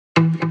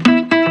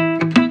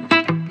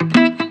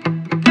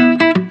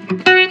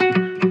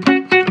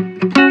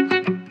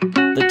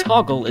The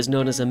toggle is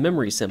known as a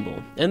memory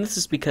symbol, and this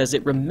is because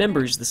it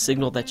remembers the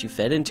signal that you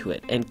fed into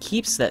it and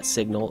keeps that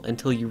signal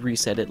until you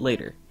reset it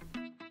later.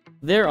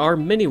 There are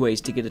many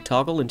ways to get a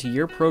toggle into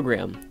your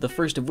program, the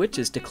first of which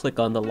is to click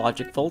on the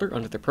logic folder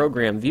under the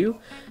program view,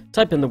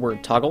 type in the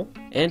word toggle,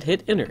 and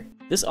hit enter.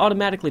 This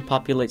automatically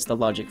populates the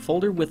logic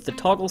folder with the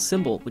toggle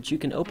symbol, which you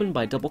can open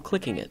by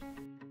double-clicking it.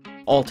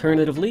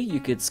 Alternatively, you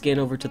could scan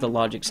over to the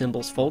logic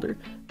symbols folder,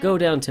 go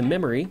down to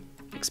memory,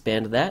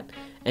 expand that,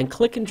 and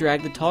click and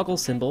drag the toggle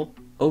symbol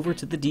over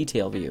to the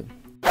detail view.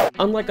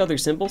 Unlike other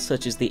symbols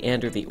such as the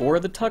AND or the OR,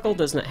 the toggle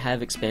does not have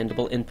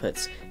expandable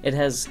inputs. It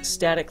has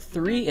static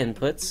 3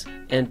 inputs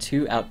and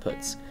 2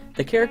 outputs.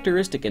 The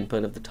characteristic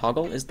input of the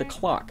toggle is the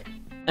clock,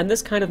 and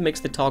this kind of makes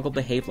the toggle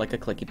behave like a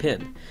clicky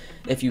pin.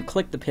 If you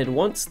click the pin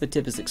once, the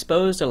tip is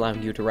exposed,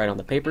 allowing you to write on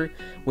the paper.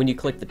 When you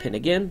click the pin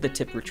again, the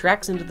tip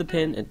retracts into the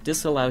pin and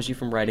disallows you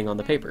from writing on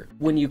the paper.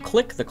 When you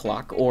click the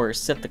clock, or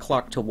set the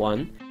clock to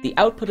 1, the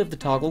output of the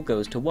toggle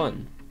goes to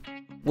 1.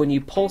 When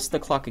you pulse the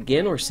clock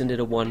again or send it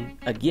a 1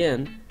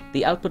 again,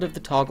 the output of the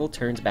toggle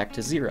turns back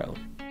to 0.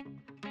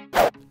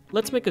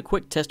 Let's make a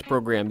quick test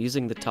program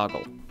using the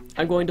toggle.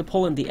 I'm going to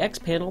pull in the X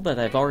panel that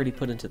I've already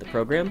put into the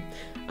program.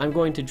 I'm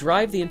going to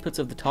drive the inputs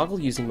of the toggle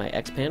using my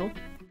X panel,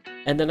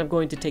 and then I'm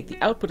going to take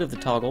the output of the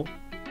toggle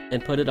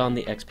and put it on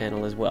the X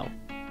panel as well.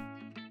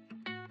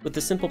 With the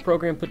simple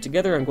program put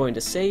together, I'm going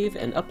to save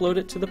and upload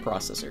it to the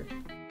processor.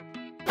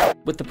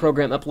 With the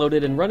program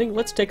uploaded and running,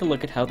 let's take a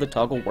look at how the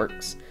toggle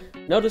works.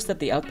 Notice that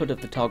the output of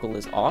the toggle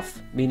is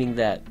off, meaning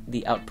that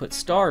the output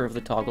star of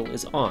the toggle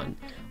is on.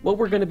 What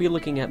we're going to be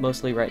looking at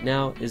mostly right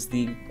now is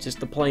just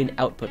the plain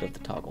output of the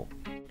toggle.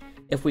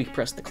 If we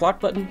press the clock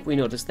button, we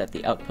notice that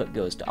the output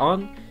goes to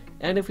on,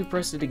 and if we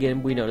press it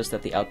again, we notice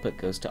that the output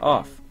goes to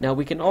off. Now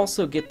we can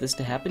also get this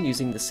to happen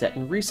using the set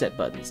and reset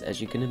buttons, as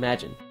you can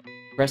imagine.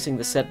 Pressing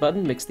the set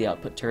button makes the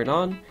output turn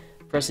on,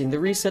 pressing the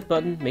reset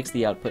button makes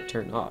the output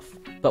turn off.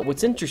 But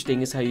what's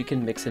interesting is how you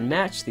can mix and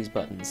match these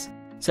buttons.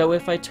 So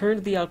if I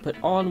turned the output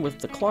on with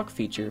the clock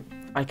feature,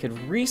 I could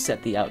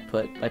reset the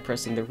output by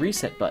pressing the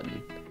reset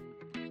button.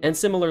 And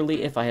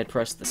similarly, if I had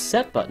pressed the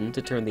set button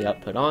to turn the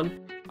output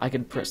on, I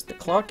could press the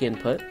clock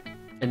input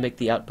and make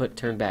the output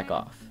turn back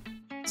off.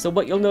 So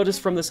what you'll notice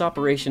from this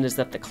operation is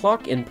that the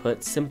clock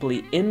input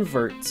simply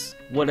inverts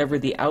whatever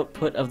the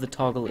output of the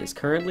toggle is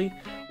currently,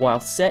 while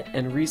set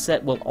and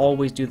reset will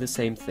always do the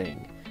same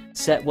thing.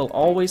 Set will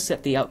always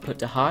set the output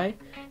to high,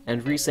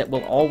 and reset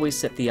will always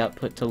set the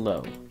output to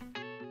low.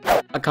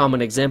 A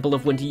common example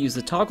of when to use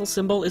the toggle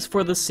symbol is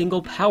for the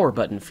single power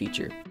button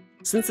feature.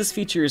 Since this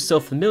feature is so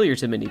familiar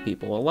to many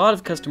people, a lot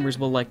of customers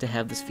will like to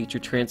have this feature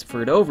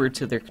transferred over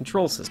to their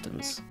control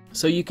systems.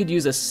 So you could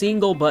use a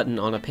single button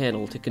on a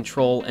panel to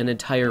control an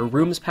entire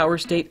room's power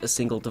state, a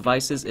single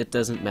device's, it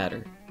doesn't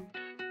matter.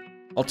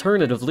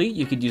 Alternatively,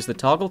 you could use the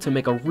toggle to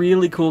make a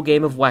really cool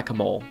game of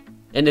whack-a-mole.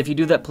 And if you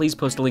do that, please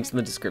post links in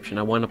the description,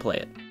 I want to play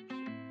it.